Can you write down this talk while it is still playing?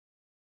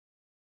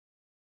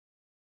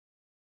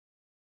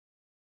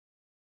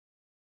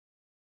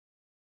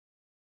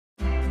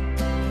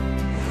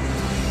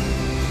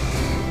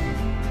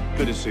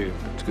Good to see you.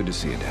 It's good to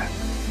see you, Dad.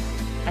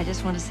 I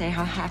just want to say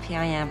how happy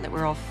I am that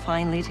we're all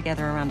finally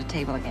together around a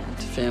table again.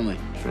 It's family.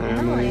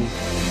 Family.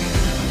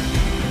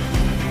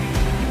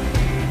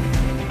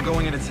 I'm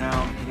going into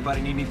town.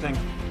 Anybody need anything?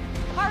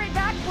 Hurry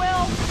back,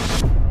 Will!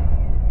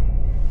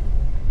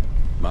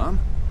 Mom?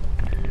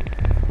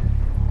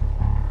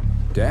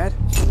 Dad?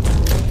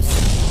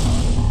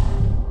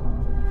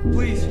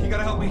 Please, you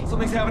gotta help me.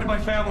 Something's happened to my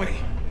family.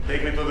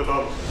 Take me to the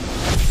boat.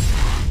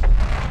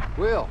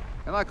 Will.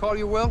 Can I call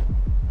you Will?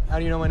 How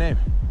do you know my name?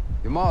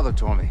 Your mother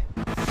told me.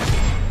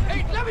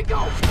 Hey, let me go!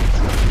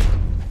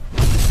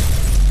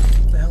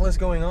 What the hell is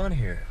going on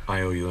here?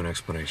 I owe you an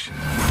explanation.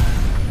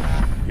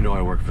 You know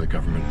I work for the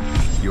government.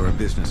 You're a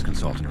business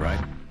consultant, right?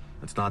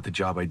 That's not the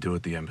job I do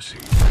at the embassy.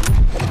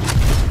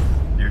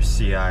 You're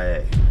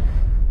CIA.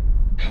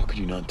 How could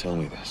you not tell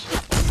me this?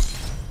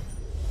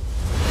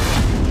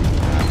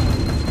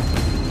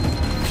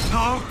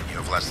 Hello? You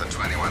have less than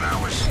 21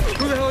 hours.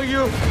 Who the hell are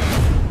you?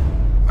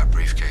 My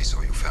briefcase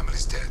or your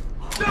family's dead.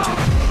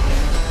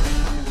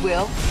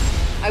 Will,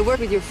 I work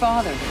with your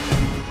father.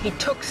 He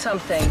took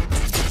something.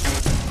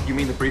 You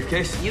mean the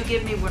briefcase? You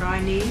give me what I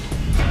need,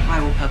 I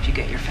will help you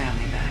get your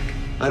family back.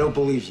 I don't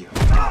believe you.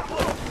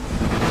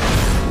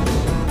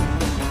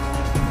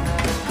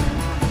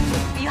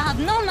 You have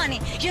no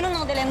money. You don't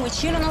know the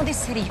language. You don't know the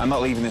city. I'm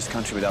not leaving this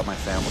country without my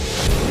family.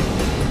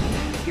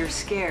 You're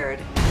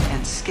scared,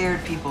 and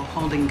scared people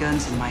holding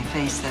guns in my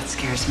face, that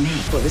scares me.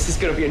 Well, this is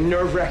gonna be a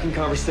nerve-wracking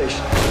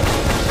conversation.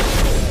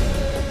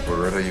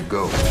 Wherever you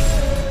go,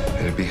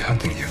 they'll be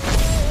hunting you.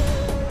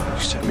 You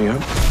set me up?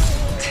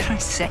 Did I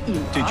set you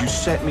up? Did you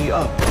set me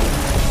up?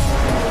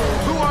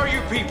 Who are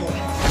you people?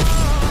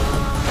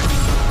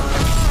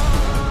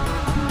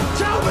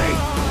 Tell me!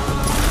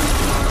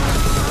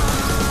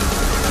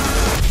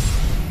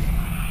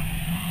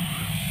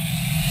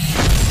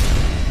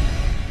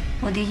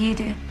 What do you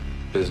do?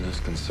 Business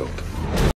consultant.